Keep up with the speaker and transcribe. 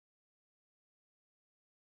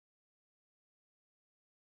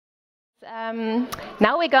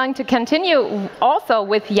Now we're going to continue also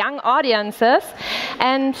with young audiences,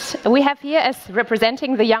 and we have here, as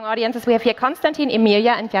representing the young audiences, we have here Konstantin,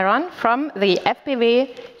 Emilia and Jaron from the FBW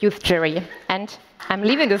Youth Jury. And I'm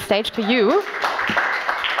leaving the stage to you.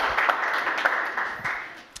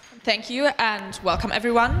 Thank you and welcome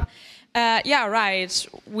everyone. Yeah, right,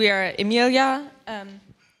 we're Emilia.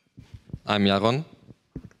 I'm Jaron.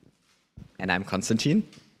 And I'm Konstantin.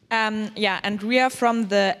 Yeah, and we are from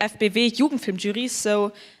the FBW Jugendfilm Jury,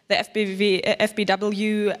 so the FBW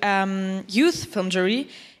Youth Film Jury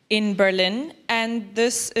in Berlin. And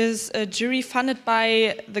this is a jury funded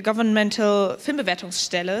by the governmental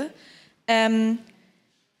Filmbewertungsstelle. And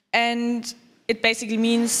it basically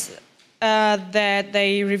means that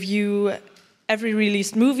they review every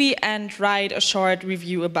released movie and write a short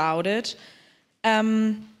review about it.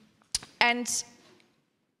 And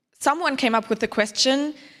someone came up with the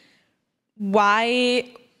question, why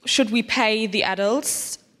should we pay the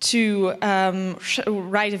adults to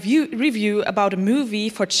write a review about a movie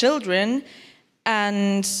for children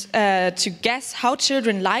and to guess how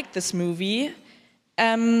children like this movie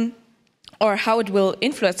or how it will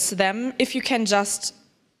influence them if you can just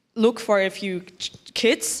look for a few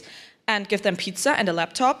kids and give them pizza and a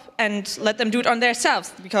laptop and let them do it on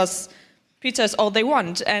themselves, because pizza is all they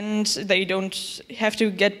want and they don't have to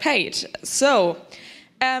get paid. So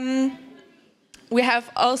we have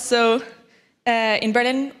also in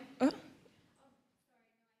Berlin.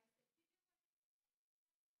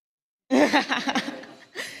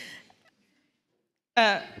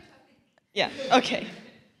 Yeah, okay.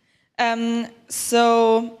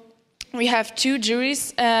 So we have two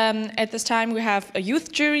juries at this time. We have a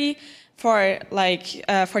youth jury for like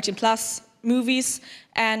 14 plus movies,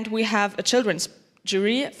 and we have a children's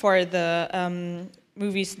jury for the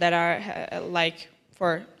movies that are like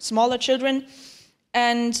for smaller children.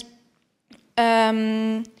 And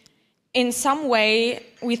in some way,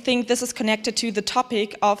 we think this is connected to the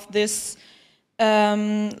topic of this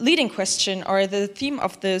leading question or the theme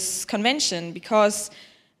of this convention, because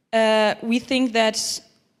we think that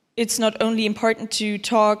it's not only important to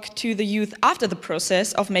talk to the youth after the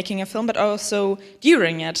process of making a film, but also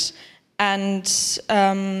during it. And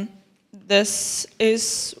this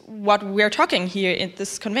is what we're talking here in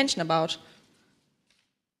this convention about.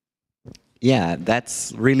 Yeah,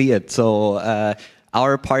 that's really it. So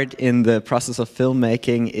our part in the process of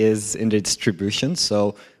filmmaking is in the distribution.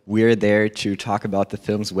 So we're there to talk about the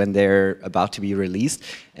films when they're about to be released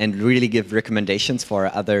and really give recommendations for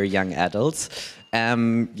other young adults.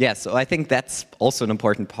 Yeah, so I think that's also an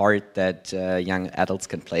important part that young adults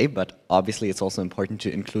can play, but obviously it's also important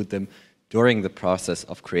to include them during the process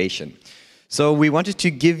of creation. So we wanted to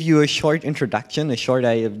give you a short introduction,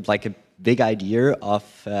 like a big idea of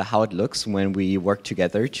how it looks when we work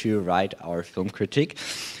together to write our film critique.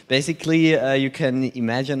 Basically, you can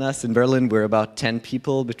imagine us in Berlin. We're about 10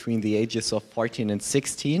 people between the ages of 14 and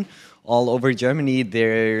 16. All over Germany,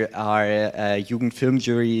 there are youth film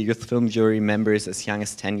jury members as young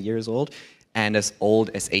as 10 years old and as old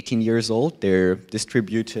as 18 years old. They're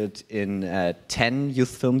distributed in 10 youth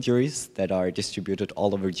film juries that are distributed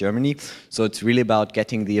all over Germany. So it's really about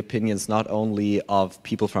getting the opinions not only of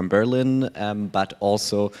people from Berlin, but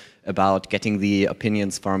also about getting the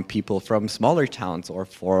opinions from people from smaller towns or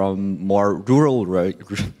from more rural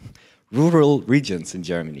regions in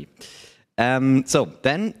Germany. So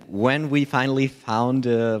then, when we finally found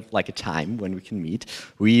like a time when we can meet,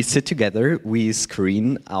 we sit together, we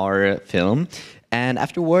screen our film, and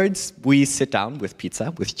afterwards we sit down with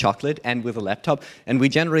pizza, with chocolate, and with a laptop, and we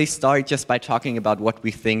generally start just by talking about what we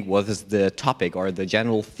think was the topic or the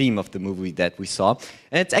general theme of the movie that we saw.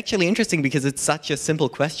 And it's actually interesting because it's such a simple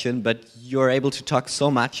question, but you're able to talk so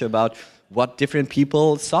much about what different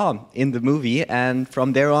people saw in the movie, and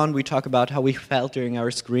from there on we talk about how we felt during our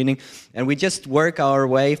screening, and we just work our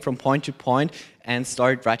way from point to point and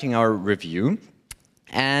start writing our review.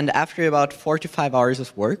 And after about 4 to 5 hours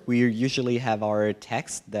of work, we usually have our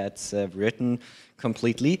text that's written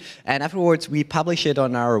completely, and afterwards we publish it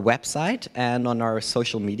on our website and on our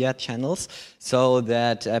social media channels so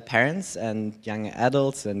that parents and young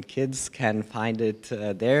adults and kids can find it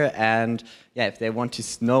there, and yeah, if they want to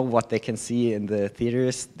know what they can see in the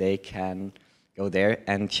theaters, they can go there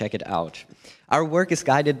and check it out. Our work is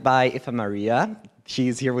guided by Eva Maria.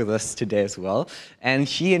 She's here with us today as well, and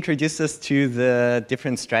she introduced us to the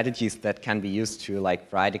different strategies that can be used to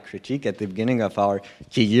write a critique. At the beginning of our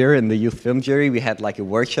year in the Youth Film Jury, we had like a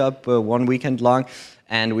workshop 1 weekend long,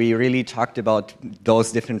 and we really talked about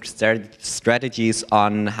those different strategies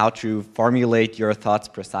on how to formulate your thoughts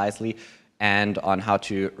precisely and on how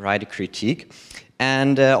to write a critique.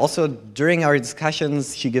 And also during our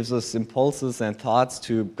discussions, she gives us impulses and thoughts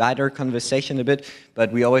to guide our conversation a bit,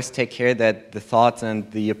 but we always take care that the thoughts and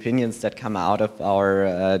the opinions that come out of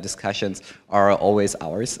our discussions are always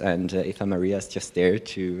ours, and Eva Maria is just there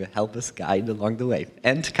to help us guide along the way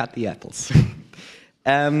and cut the apples.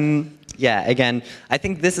 Yeah, again, I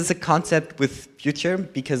think this is a concept with future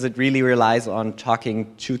because it really relies on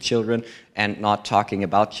talking to children and not talking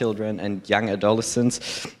about children and young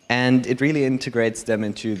adolescents. And it really integrates them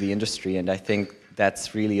into the industry. And I think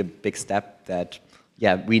that's really a big step that,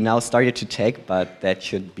 yeah, we now started to take, but that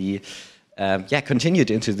should be,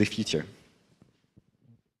 continued into the future.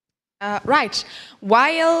 Right.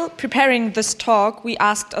 While preparing this talk, we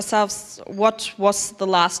asked ourselves, what was the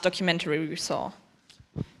last documentary we saw?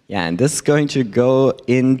 Yeah, and this is going to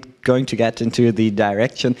get into the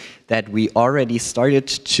direction that we already started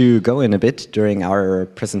to go in a bit during our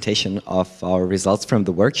presentation of our results from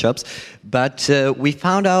the workshops. But we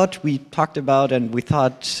talked about, and we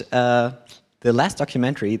thought the last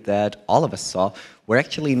documentary that all of us saw were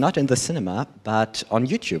actually not in the cinema, but on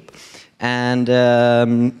YouTube. And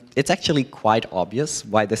it's actually quite obvious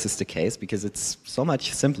why this is the case, because it's so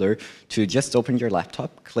much simpler to just open your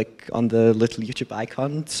laptop, click on the little YouTube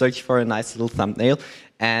icon, search for a nice little thumbnail,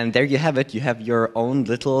 and there you have it. You have your own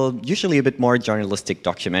little, usually a bit more journalistic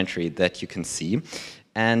documentary that you can see.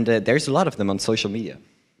 And there's a lot of them on social media.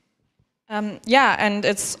 Yeah, and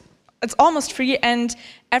it's almost free, and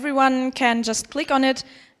everyone can just click on it,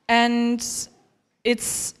 and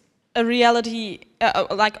it's a reality.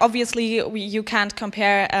 Like obviously, you can't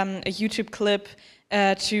compare a YouTube clip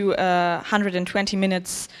to a 120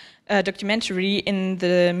 minutes documentary in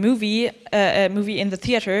the movie in the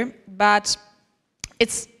theater, but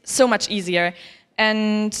it's so much easier.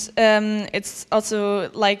 And it's also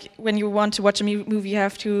like when you want to watch a movie, you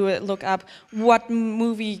have to look up what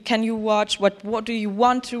movie can you watch, what do you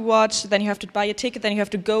want to watch, then you have to buy a ticket, then you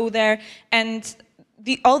have to go there, and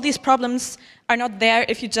all these problems are not there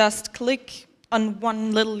if you just click on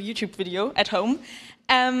one little YouTube video at home.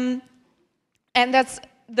 And that's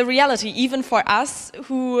the reality, even for us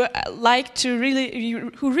who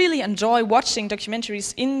really enjoy watching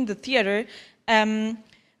documentaries in the theater,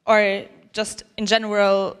 or just in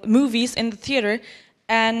general movies in the theater.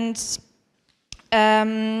 And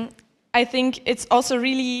I think it's also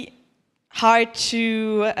really hard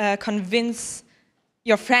to convince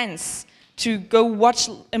your friends to go watch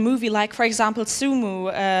a movie like, for example, Sumu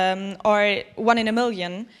or 1 in a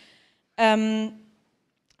Million.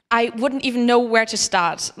 I wouldn't even know where to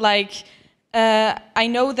start. Like, I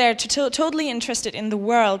know they're totally interested in the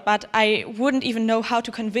world, but I wouldn't even know how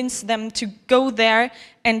to convince them to go there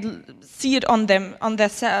and see it on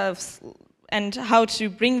themselves, and how to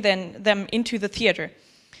bring them into the theater.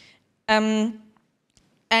 And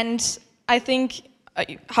I think,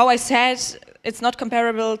 how I said, it's not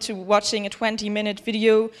comparable to watching a 20-minute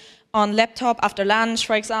video on laptop after lunch,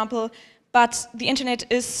 for example, but the internet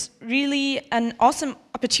is really an awesome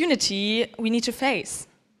opportunity we need to face.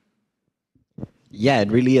 Yeah,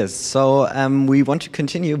 it really is. So we want to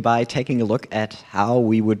continue by taking a look at how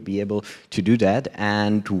we would be able to do that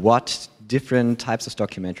and what different types of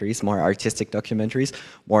documentaries, more artistic documentaries,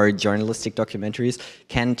 more journalistic documentaries,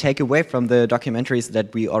 can take away from the documentaries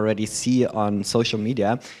that we already see on social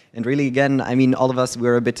media. And really, again, I mean, all of us,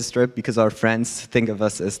 we're a bit disturbed because our friends think of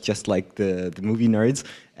us as just like the movie nerds.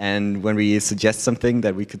 And when we suggest something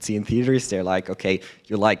that we could see in theaters, they're like, okay,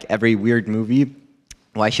 you like every weird movie,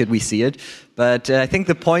 why should we see it? But I think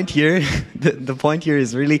the point here, the point here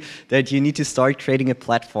is really that you need to start creating a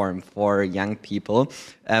platform for young people.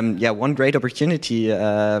 Yeah, one great opportunity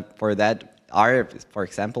for that are, for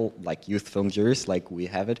example, like youth film jurors, like we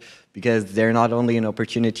have it, because they're not only an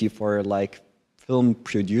opportunity for like film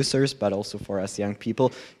producers, but also for us young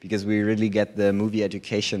people, because we really get the movie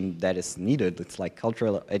education that is needed. It's like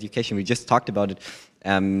cultural education. We just talked about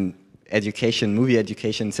it. Education, movie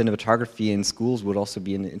education, cinematography in schools would also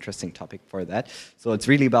be an interesting topic for that. So it's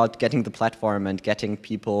really about getting the platform and getting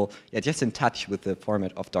people just in touch with the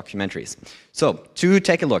format of documentaries. So to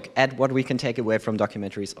take a look at what we can take away from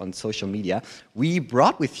documentaries on social media, we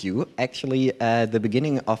brought with you actually the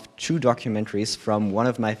beginning of 2 documentaries from one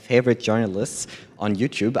of my favorite journalists on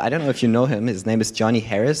YouTube. I don't know if you know him. His name is Johnny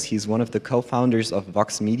Harris. He's one of the co-founders of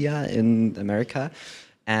Vox Media in America.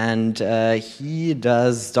 And he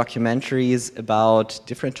does documentaries about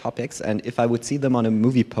different topics, and if I would see them on a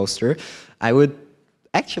movie poster, I would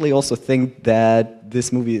actually also think that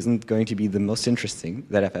this movie isn't going to be the most interesting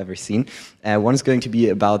that I've ever seen. One is going to be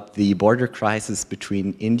about the border crisis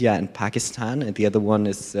between India and Pakistan, and the other one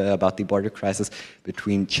is about the border crisis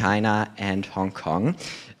between China and Hong Kong.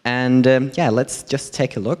 And yeah, let's just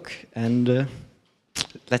take a look and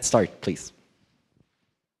let's start, please.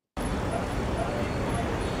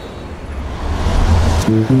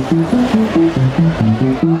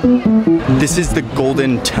 This is the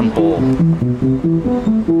Golden Temple.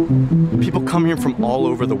 People come here from all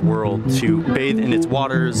over the world to bathe in its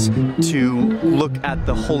waters, to look at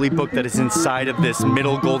the holy book that is inside of this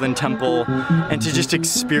middle Golden Temple, and to just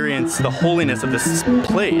experience the holiness of this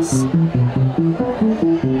place.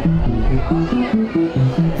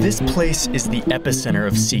 This place is the epicenter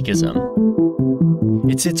of Sikhism.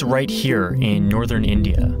 It sits right here in northern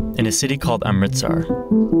India, in a city called Amritsar.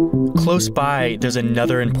 Close by, there's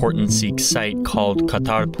another important Sikh site called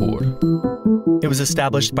Kartarpur. It was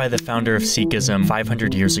established by the founder of Sikhism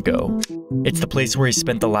 500 years ago. It's the place where he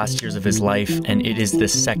spent the last years of his life, and it is the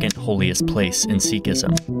second holiest place in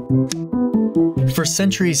Sikhism. For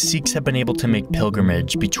centuries, Sikhs have been able to make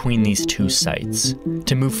pilgrimage between these two sites,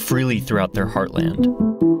 to move freely throughout their heartland.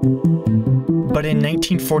 But in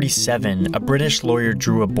 1947, a British lawyer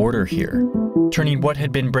drew a border here, turning what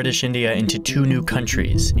had been British India into two new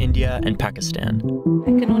countries, India and Pakistan.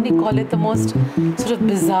 I can only call it the most sort of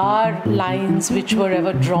bizarre lines which were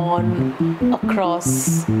ever drawn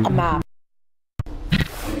across a map.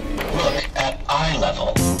 Look at eye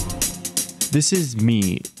level. This is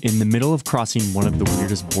me in the middle of crossing one of the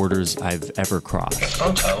weirdest borders I've ever crossed. The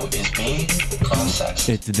photo is being processed.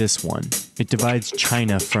 It's this one. It divides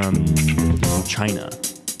China from China.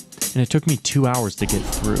 And it took me 2 hours to get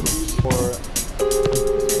through.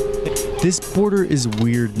 This border is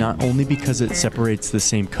weird not only because it separates the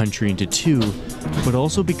same country into two, but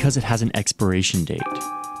also because it has an expiration date,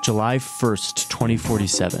 July 1st,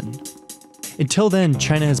 2047. Until then,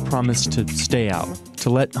 China has promised to stay out, to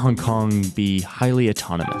let Hong Kong be highly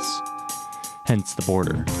autonomous, hence the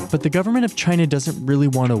border. But the government of China doesn't really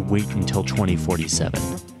want to wait until 2047.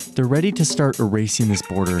 They're ready to start erasing this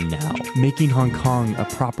border now, making Hong Kong a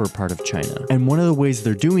proper part of China. And one of the ways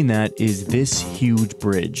they're doing that is this huge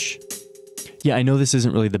bridge. Yeah, I know this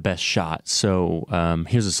isn't really the best shot, so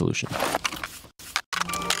here's a solution.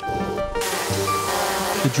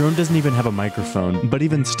 The drone doesn't even have a microphone, but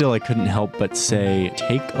even still I couldn't help but say,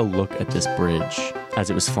 take a look at this bridge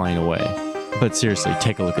as it was flying away. But seriously,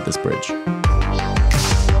 take a look at this bridge.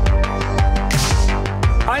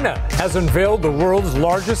 China has unveiled the world's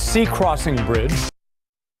largest sea crossing bridge.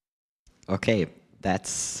 Okay,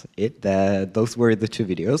 that's it. Those were the two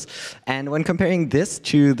videos. And when comparing this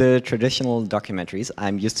to the traditional documentaries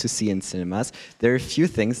I'm used to see in cinemas, there are a few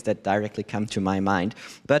things that directly come to my mind.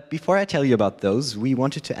 But before I tell you about those, we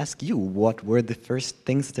wanted to ask you, what were the first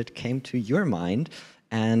things that came to your mind?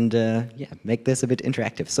 And yeah, make this a bit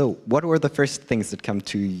interactive. So what were the first things that came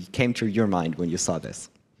to your mind when you saw this?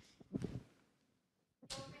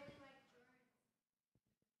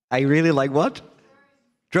 I really like what?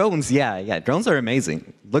 Drones, yeah, drones are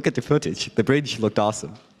amazing. Look at the footage. The bridge looked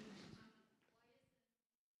awesome.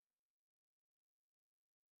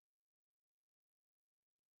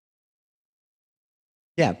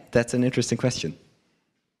 Yeah, that's an interesting question.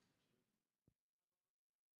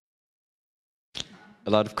 A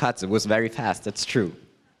lot of cuts. It was very fast, that's true.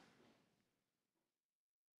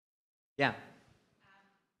 Yeah.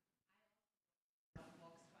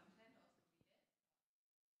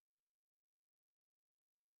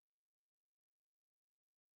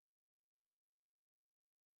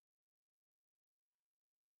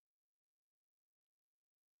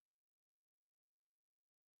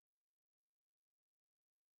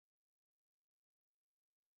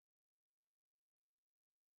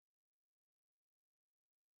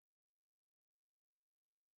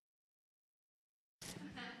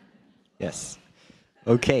 Yes.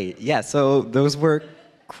 Okay, yeah, so those were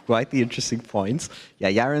quite the interesting points.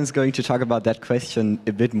 Yeah, Yaron's going to talk about that question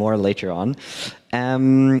a bit more later on.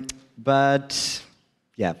 But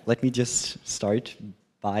yeah, let me just start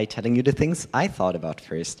by telling you the things I thought about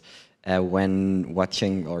first when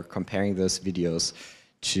watching or comparing those videos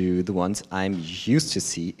to the ones I'm used to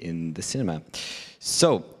see in the cinema.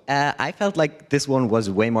 So, I felt like this one was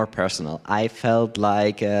way more personal. I felt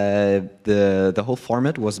like the whole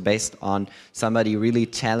format was based on somebody really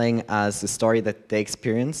telling us a story that they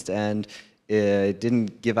experienced, and it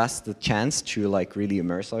didn't give us the chance to like really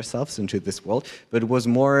immerse ourselves into this world, but it was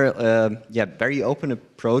more, yeah, very open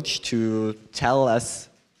approach to tell us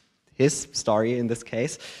his story in this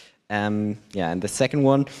case. Yeah, and the second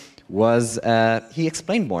one was he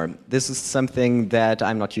explained more. This is something that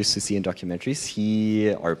I'm not used to see in documentaries.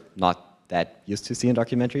 Or not that used to see in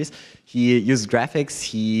documentaries. He used graphics.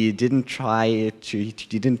 He didn't try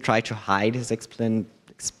to hide his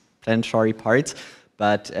explanatory parts,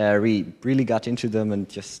 but we really got into them and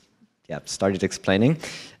just started explaining.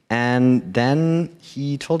 And then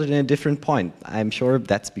he told it in a different point. I'm sure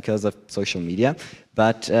that's because of social media,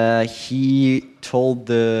 but he told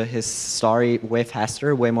his story way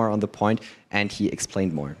faster, way more on the point, and he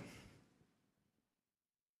explained more.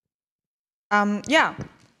 Yeah,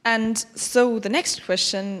 and so the next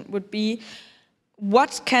question would be,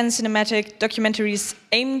 what can cinematic documentaries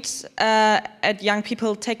aimed at young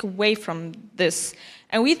people take away from this?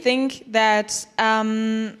 And we think that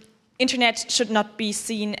internet should not be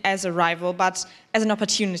seen as a rival, but as an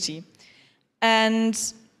opportunity. And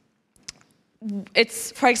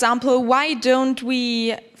it's, for example, why don't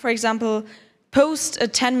we, for example, post a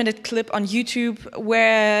 10-minute clip on YouTube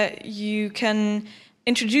where you can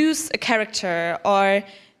introduce a character, or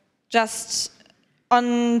just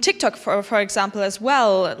on TikTok, for example, as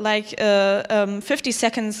well, like a 50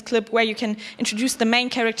 seconds clip where you can introduce the main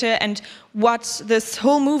character and what this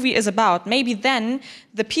whole movie is about. Maybe then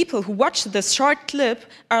the people who watch this short clip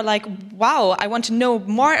are like, wow, I want to know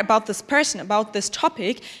more about this person, about this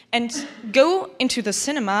topic, and go into the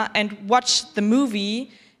cinema and watch the movie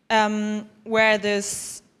where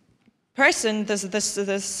this person,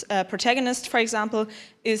 this protagonist, for example,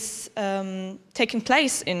 is taking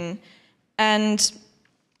place in. And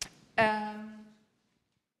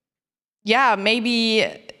yeah, maybe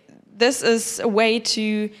this is a way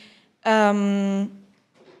to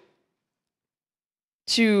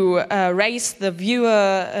raise the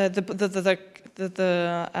viewer, the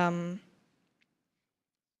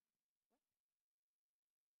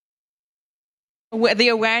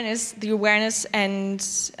awareness, and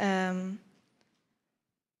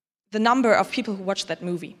the number of people who watch that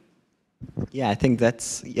movie. Yeah, I think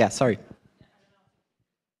that's, yeah, sorry.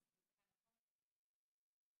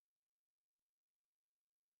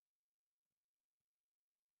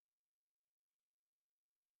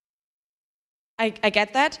 I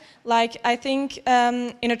get that. Like, I think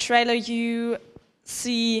in a trailer you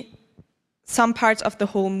see some parts of the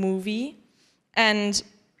whole movie, and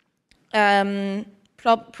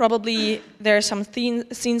probably there are some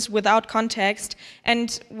scenes without context.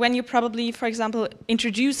 And when you probably, for example,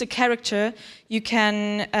 introduce a character, you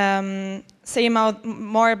can say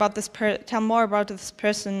more about this tell more about this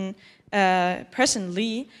person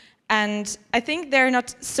personally. And I think there are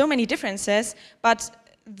not so many differences, but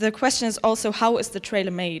the question is also, how is the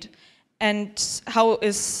trailer made, and how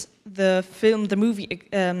is the movie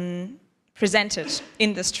presented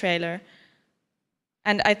in this trailer?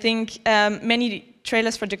 And I think many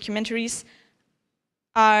trailers for documentaries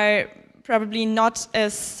are probably not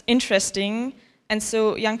as interesting, and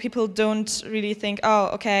so young people don't really think,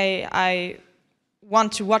 oh, okay, I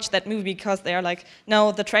want to watch that movie, because they are like,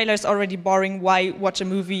 no, the trailer is already boring, why watch a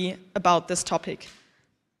movie about this topic,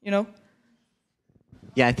 you know?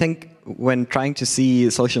 Yeah, I think when trying to see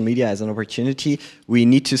social media as an opportunity, we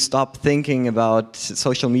need to stop thinking about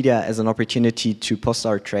social media as an opportunity to post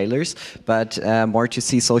our trailers, but more to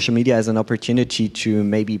see social media as an opportunity to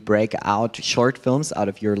maybe break out short films out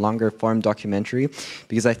of your longer form documentary,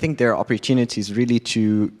 because I think there are opportunities really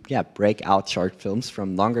to break out short films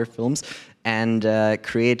from longer films and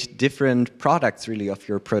create different products really of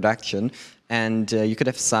your production. And you could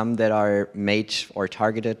have some that are made or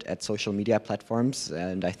targeted at social media platforms,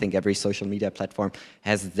 and I think every social media platform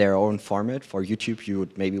has their own format. For YouTube, you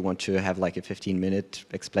would maybe want to have like a 15-minute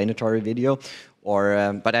explanatory video,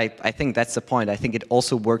 or but I think that's the point. I think it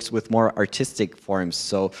also works with more artistic forms.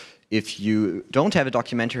 So if you don't have a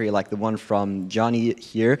documentary like the one from Johnny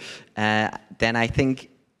here, then I think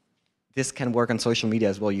this can work on social media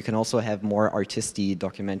as well. You can also have more artisty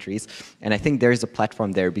documentaries. And I think there's a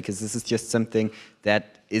platform there, because this is just something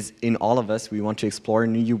that is in all of us. We want to explore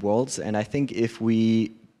new worlds. And I think if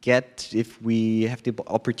we have the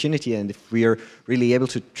opportunity, and if we are really able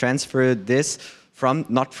to transfer this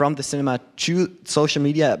not from the cinema to social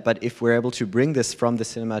media, but if we're able to bring this from the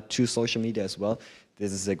cinema to social media as well,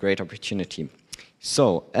 this is a great opportunity.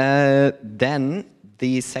 So then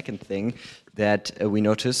the second thing that we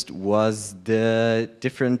noticed was the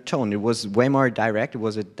different tone. It was way more direct. It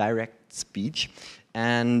was a direct speech.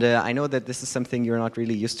 And I know that this is something you're not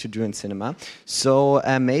really used to do in cinema. So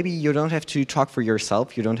maybe you don't have to talk for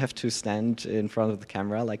yourself. You don't have to stand in front of the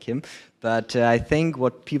camera like him. But I think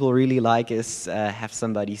what people really like is have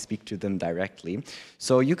somebody speak to them directly.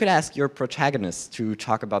 So you could ask your protagonists to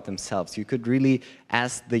talk about themselves. You could really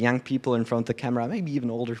ask the young people in front of the camera, maybe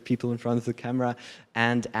even older people in front of the camera,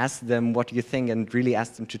 and ask them what you think, and really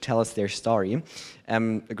ask them to tell us their story.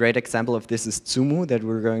 A great example of this is Tsumu, that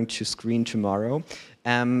we're going to screen tomorrow.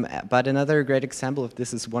 But another great example of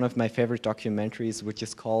this is one of my favorite documentaries, which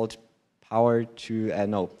is called Power to,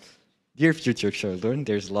 no, Dear Future Children.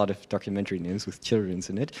 There's a lot of documentary names with children's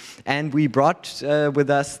in it. And we brought with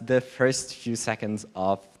us the first few seconds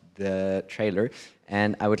of the trailer.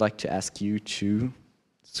 And I would like to ask you to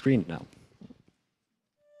screen it now.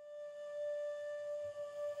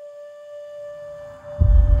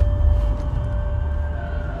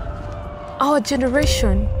 Our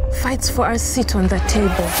generation fights for our seat on the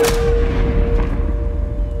table.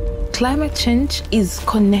 Climate change is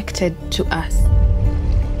connected to us.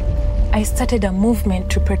 I started a movement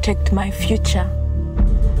to protect my future.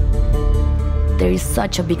 There is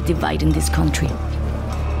such a big divide in this country.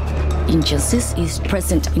 Injustice is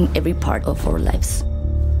present in every part of our lives.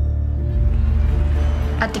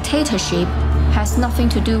 A dictatorship has nothing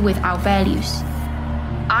to do with our values.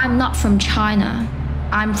 I'm not from China.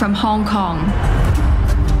 I'm from Hong Kong.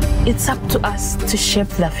 It's up to us to shape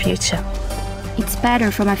the future. It's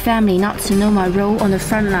better for my family not to know my role on the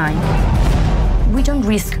front line. We don't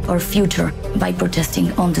risk our future by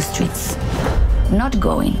protesting on the streets. Not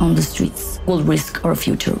going on the streets will risk our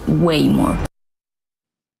future way more.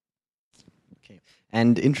 Okay.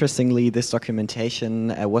 And interestingly, this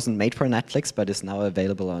documentation wasn't made for Netflix, but is now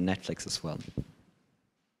available on Netflix as well.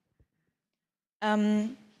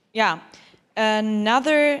 Yeah.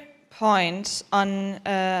 Another point on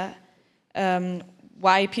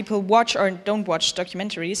why people watch or don't watch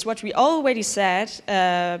documentaries, what we already said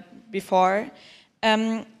before,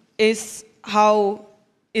 is how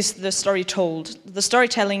is the story told. The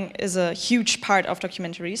storytelling is a huge part of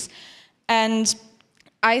documentaries, and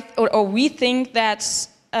we think that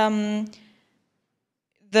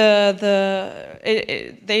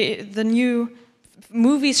the new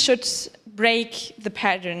movies should break the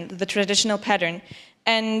pattern, the traditional pattern,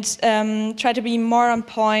 and try to be more on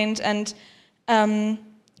point and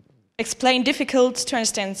explain difficult to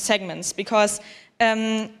understand segments, because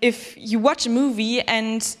if you watch a movie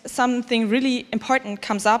and something really important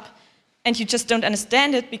comes up and you just don't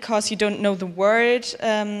understand it because you don't know the word,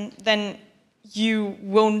 then you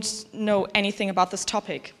won't know anything about this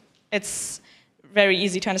topic. It's very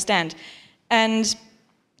easy to understand. And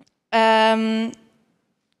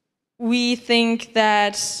we think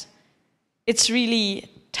that it's really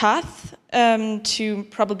tough to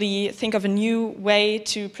probably think of a new way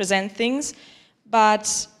to present things,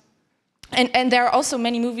 but and there are also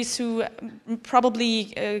many movies who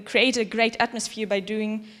probably create a great atmosphere by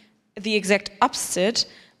doing the exact opposite,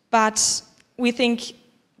 but we think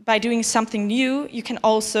by doing something new you can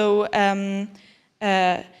also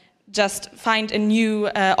just find a new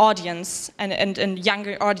audience and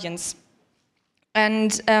younger audience.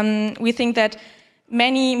 And we think that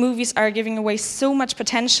many movies are giving away so much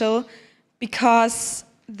potential because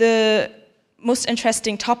the most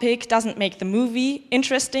interesting topic doesn't make the movie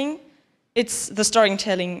interesting. It's the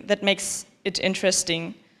storytelling that makes it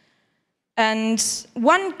interesting. And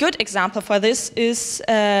one good example for this is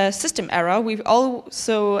System Error. We've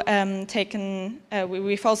also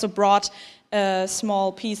we've also brought a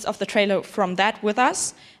small piece of the trailer from that with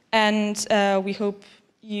us, and we hope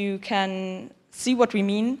you can see what we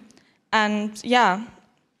mean. And yeah.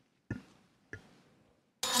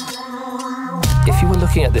 If you were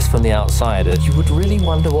looking at this from the outside, you would really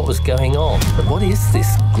wonder what was going on. But what is this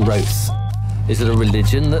growth? Is it a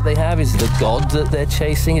religion that they have? Is it a god that they're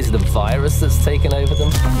chasing? Is it a virus that's taken over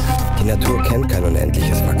them? Die Natur kennt kein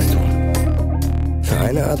unendliches Wachstum. Für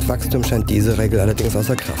eine Art Wachstum scheint diese Regel allerdings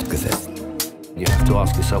außer Kraft gesetzt. You have to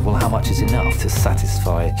ask yourself, well, how much is enough to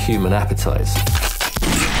satisfy human appetites?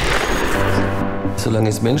 Solange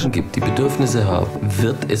es Menschen gibt, die Bedürfnisse haben,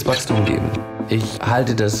 wird es Wachstum geben. Ich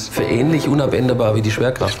halte das für ähnlich unabänderbar wie die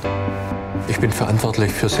Schwerkraft. Ich bin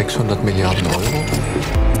verantwortlich für 600 Milliarden Euro.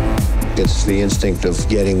 It's the instinct of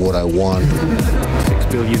getting what I want. 6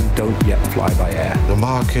 billion don't yet fly by air. The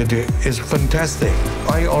market is fantastic.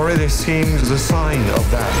 I already seen the sign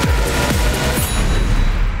of that.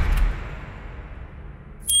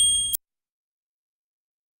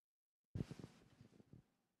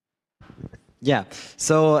 Yeah,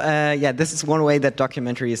 so this is one way that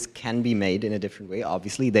documentaries can be made in a different way.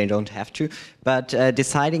 Obviously, they don't have to, but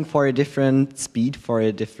deciding for a different speed, for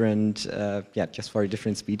a different, just for a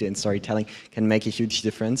different speed in storytelling can make a huge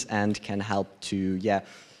difference and can help to,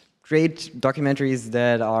 create documentaries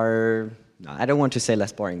that are, I don't want to say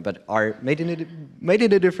less boring, but are made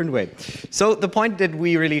in a different way. So the point that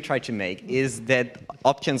we really try to make is that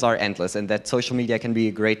options are endless and that social media can be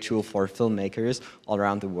a great tool for filmmakers all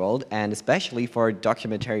around the world, and especially for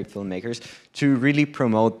documentary filmmakers to really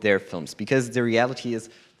promote their films, because the reality is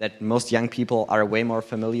that most young people are way more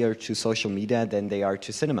familiar to social media than they are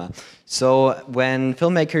to cinema. So when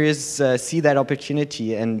filmmakers see that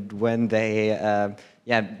opportunity and when they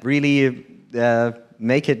really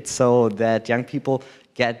make it so that young people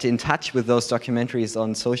get in touch with those documentaries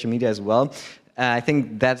on social media as well, I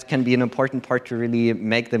think that can be an important part to really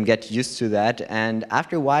make them get used to that. And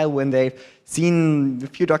after a while, when they've seen a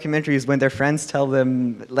few documentaries, when their friends tell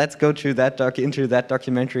them, let's go to into that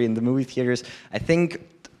documentary in the movie theaters, I think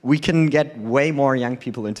we can get way more young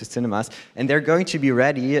people into cinemas, and they're going to be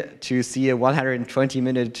ready to see a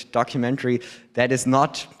 120-minute documentary that is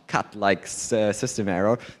not cut like System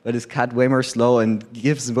Error, but is cut way more slow and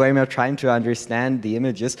gives way more time to understand the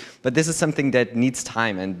images. But this is something that needs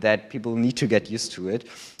time and that people need to get used to it.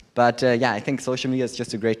 But I think social media is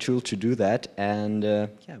just a great tool to do that, and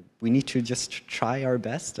we need to just try our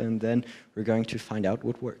best, and then we're going to find out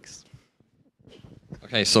what works.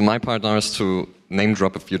 Okay, so my part now is to name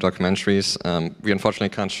drop a few documentaries. We unfortunately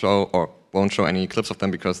can't show or won't show any clips of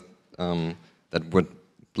them because that would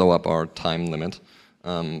blow up our time limit.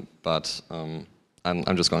 But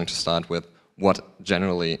I'm just going to start with what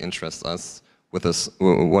generally interests us with this.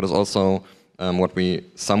 What is also what we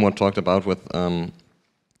somewhat talked about with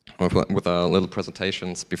our little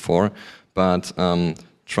presentations before, but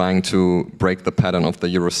trying to break the pattern of the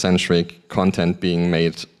Eurocentric content being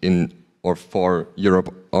made in or for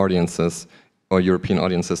Europe audiences or European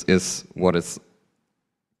audiences is what is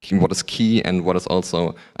key and what is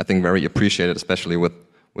also, I think, very appreciated, especially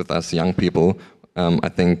with us young people. I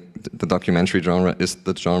think the documentary genre is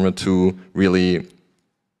the genre to really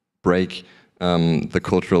break the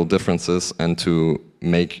cultural differences and to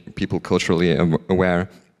make people culturally aware.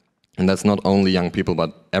 And that's not only young people,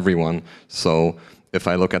 but everyone. So if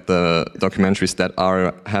I look at the documentaries that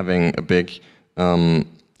are having a big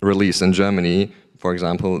release in Germany, for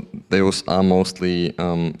example, those are mostly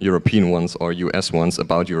European ones or US ones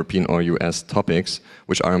about European or US topics,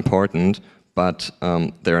 which are important, but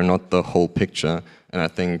they are not the whole picture. And I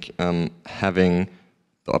think having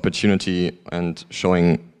the opportunity and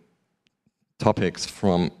showing topics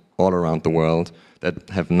from all around the world that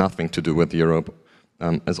have nothing to do with Europe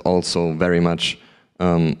is also very much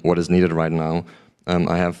what is needed right now.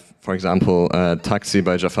 I have, for example, Taxi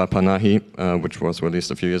by Jafar Panahi, which was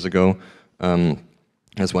released a few years ago,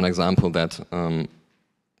 as one example that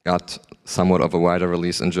got somewhat of a wider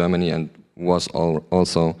release in Germany and was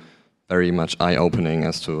also very much eye-opening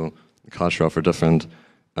as to the culture of a different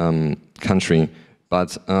country.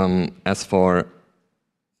 But as for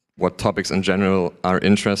what topics in general are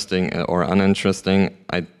interesting or uninteresting,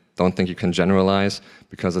 I don't think you can generalize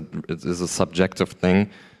because it is a subjective thing.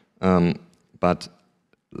 But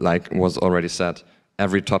like was already said,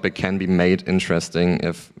 every topic can be made interesting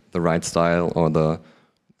if the right style or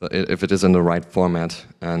if it is in the right format.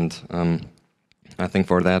 And I think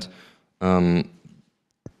for that,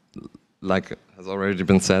 like has already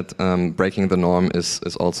been said, breaking the norm is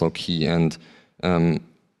also key, and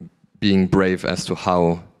being brave as to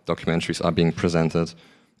how documentaries are being presented.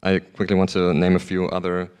 I quickly want to name a few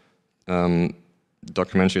other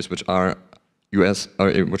documentaries which are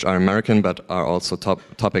which are American, but are also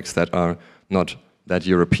topics that are not that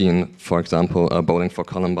European. For example, Bowling for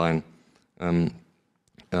Columbine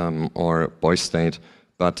or Boy State.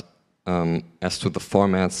 But as to the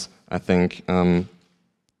formats, I think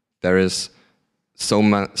there is so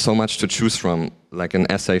much to choose from, like an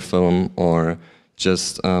essay film or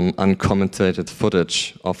just uncommentated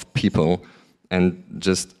footage of people and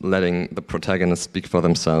just letting the protagonists speak for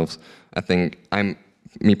themselves. I think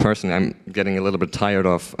me personally, I'm getting a little bit tired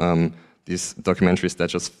of these documentaries that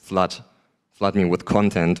just flood me with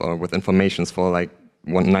content or with informations for like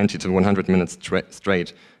 90 to 100 minutes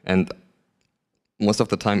straight. And most of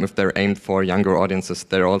the time, if they're aimed for younger audiences,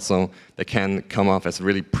 they can come off as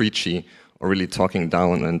really preachy or really talking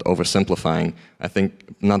down and oversimplifying. I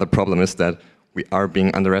think another problem is that we are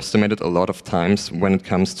being underestimated a lot of times when it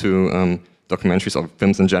comes to documentaries or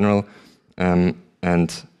films in general.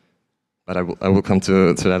 But I will come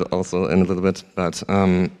to that also in a little bit. But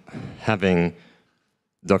having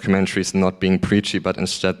documentaries not being preachy, but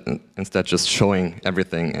instead just showing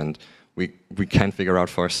everything, and we can figure out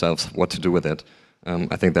for ourselves what to do with it.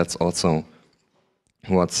 I think that's also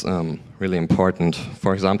what's really important.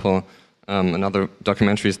 For example, another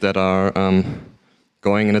documentaries that are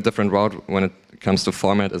going in a different route when it comes to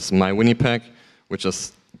format is My Winnipeg, which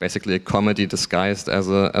is basically a comedy disguised as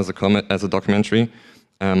a documentary,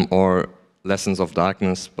 or Lessons of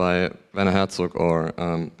Darkness by Werner Herzog, or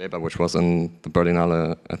Weber, which was in the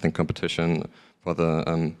Berlinale, I think, competition for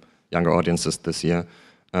the younger audiences this year.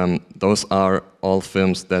 Those are all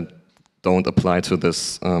films that don't apply to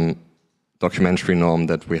this documentary norm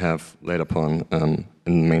that we have laid upon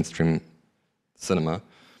in mainstream cinema.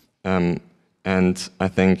 And I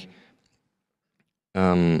think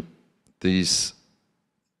these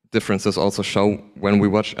differences also show when we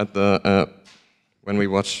watch at the when we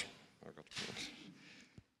watch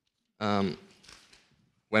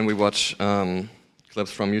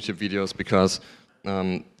clips from YouTube videos, because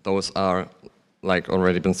those are, like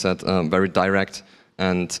already been said, very direct,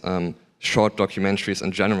 and short documentaries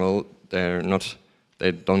in general,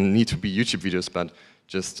 they don't need to be YouTube videos, but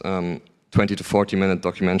just 20 to 40 minute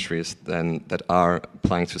documentaries that are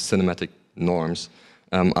applying to cinematic norms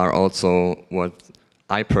are also what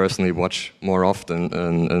I personally watch more often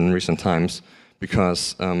in recent times,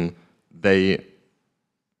 because they,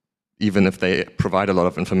 even if they provide a lot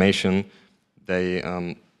of information, they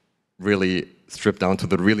really strip down to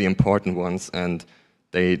the really important ones, and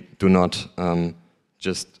they do not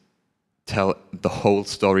just tell the whole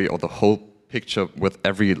story or the whole picture with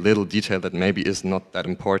every little detail that maybe is not that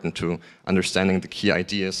important to understanding the key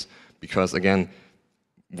ideas. Because again,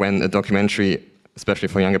 when a documentary, especially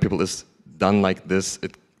for younger people, is done like this,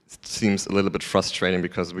 it seems a little bit frustrating,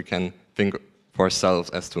 because we can think for ourselves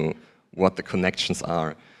as to what the connections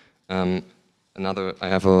are. I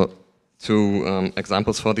have two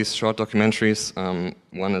examples for these short documentaries.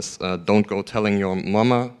 One is "Don't Go Telling Your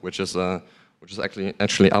Mama," which is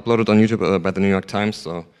actually uploaded on YouTube by the New York Times,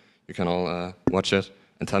 so you can all watch it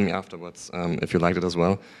and tell me afterwards if you liked it as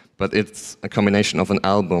well. But it's a combination of an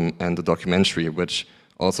album and a documentary, which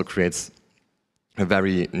also creates a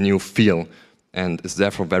very new feel and is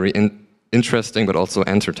therefore very interesting but also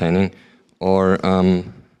entertaining. Or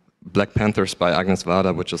Black Panthers by Agnes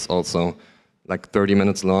Varda, which is also like 30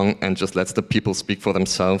 minutes long and just lets the people speak for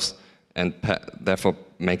themselves, and therefore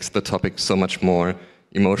makes the topic so much more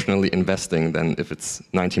emotionally investing than if it's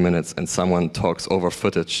 90 minutes and someone talks over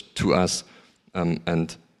footage to us,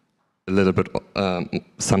 and a little bit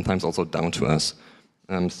sometimes also down to us.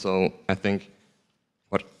 So I think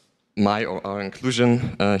what our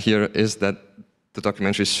inclusion here is that the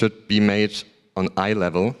documentaries should be made on eye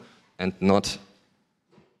level and not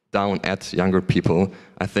down at younger people.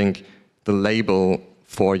 I think the label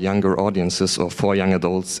for younger audiences or for young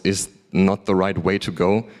adults is not the right way to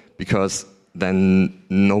go, because then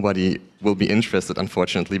nobody will be interested,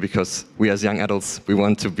 unfortunately, because we as young adults, we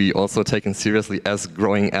want to be also taken seriously as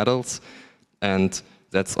growing adults. And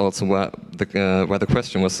that's also where the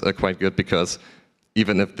question was quite good, because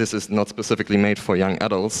even if this is not specifically made for young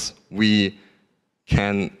adults, we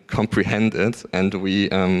can comprehend it, and we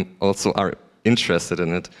also are interested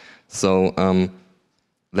in it. So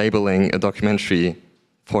labeling a documentary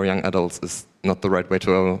for young adults is not the right way to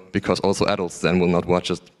go, because also adults then will not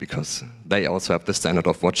watch it, because they also have the standard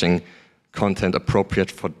of watching content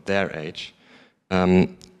appropriate for their age.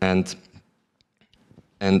 And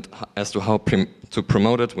as to how to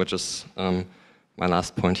promote it, which is my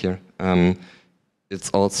last point here,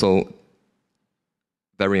 it's also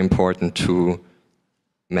very important to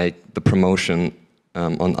make the promotion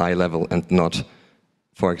on eye level and not,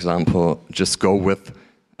 for example, just go with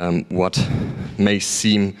what may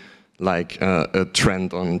seem like a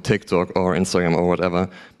trend on TikTok or Instagram or whatever,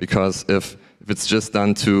 because if it's just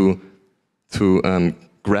done to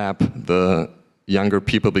grab the younger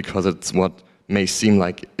people because it's what may seem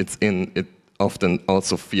like it's in, it often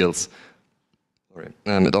also feels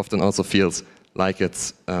like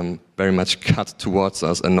it's very much cut towards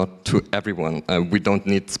us and not to everyone. We don't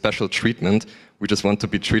need special treatment. We just want to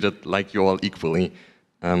be treated like you all equally.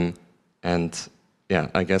 And yeah,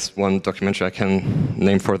 I guess one documentary I can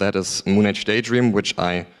name for that is Moon Age Daydream, which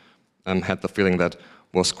I had the feeling that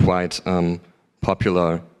was quite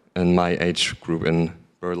popular in my age group in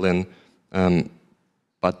Berlin.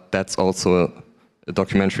 But that's also a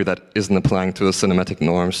documentary that isn't applying to the cinematic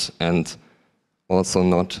norms, and also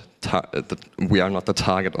not we are not the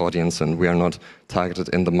target audience, and we are not targeted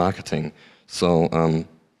in the marketing. So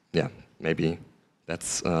yeah, maybe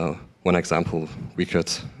that's one example we could,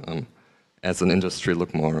 as an industry,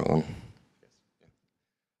 look more on.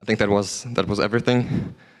 I think that was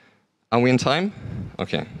everything. Are we in time?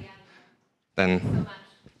 Okay. Then.